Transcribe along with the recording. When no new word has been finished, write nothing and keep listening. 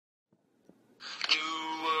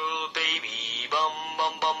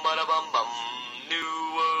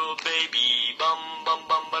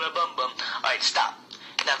Alright, stop.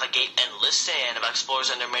 Navigate and listen about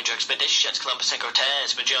explorers and their major expeditions. Columbus and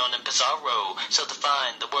Cortez, Magellan and Pizarro, sailed to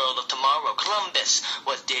find the world of tomorrow. Columbus,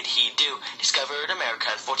 what did he do? Discovered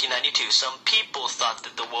America in 1492. Some people thought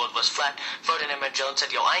that the world was flat. Ferdinand Magellan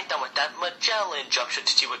said, yo, I ain't done with that. Magellan jumped ship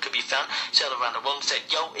to see what could be found. Sailed around the world and said,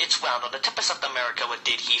 yo, it's round. On the tip of South America, what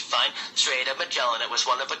did he find? Strait of Magellan, it was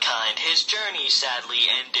one of a kind. His journey sadly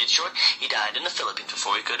ended short. He died in the Philippines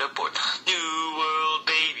before he could abort. New world,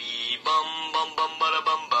 baby, bum, bum, bum, bada,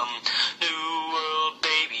 bum, bum. New world,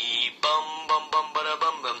 baby, bum, bum, bum, bada,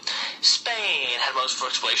 bum, bum. Spain had motives for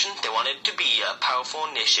exploration. They wanted to be a powerful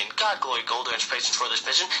nation. God, glory, gold, or inspiration for this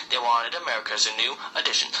mission. They wanted America as a new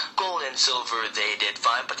addition. Gold and silver they did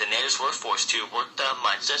find, but the natives were forced to work the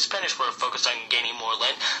mines. The Spanish were focused on gaining more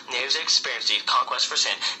land. Natives experienced the conquest for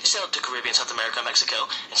sand. They sailed to Caribbean, South America, Mexico,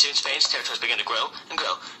 and soon Spain's territories began to grow and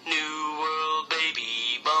grow. New world,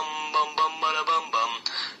 baby, bum, bum, bum, bada, bum, bum.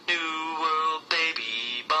 New world,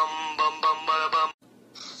 baby, bum, bum, bum, bada, bum.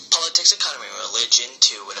 Politics, economy, and religion,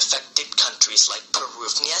 too. It affected countries like Peru.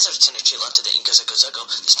 From the Aztecs to Chile to the Incas and Cozaco,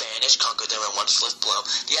 the Spanish conquered them in one swift blow.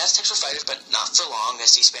 The Aztecs were fighters, but not for long,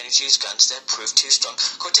 as the Spanish used guns that proved too strong.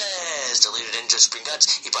 Cortez deleted Indians bring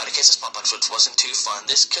guns. He brought a case of smallpox, which wasn't too fun.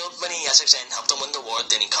 This killed many Aztecs and helped them win the war.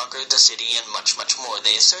 Then he conquered the city and much, much more.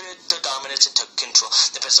 They asserted their dominance and took control.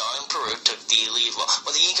 The Pizarro in Peru took the lead.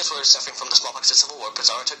 While the Incas were suffering from the smallpox and civil war,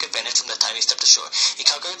 Pizarro took advantage from the time he stepped ashore. He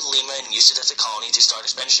conquered Lima and used it as a colony to start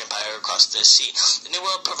a Spanish empire across the sea. The New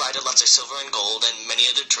World provided lots of silver and gold, and many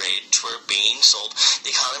other trades were being sold. The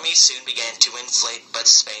economy soon began to inflate, but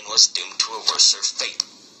Spain was doomed to a worse fate.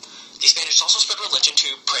 The Spanish also spread religion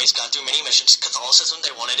to praise God through many missions. Catholicism,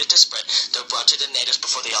 they wanted it to spread. They brought to the natives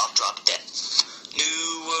before they all dropped dead. New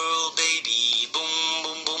world, baby, boom,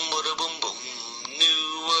 boom, boom, bada, boom, boom. New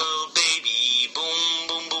world, baby, boom,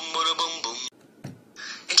 boom, boom, bada, boom, boom.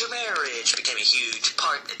 Intermarriage became a huge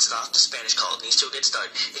part. It's not the Spanish colonies to a good start.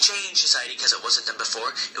 It changed society because it wasn't done before.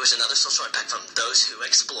 It was another social impact from those who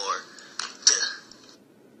explore.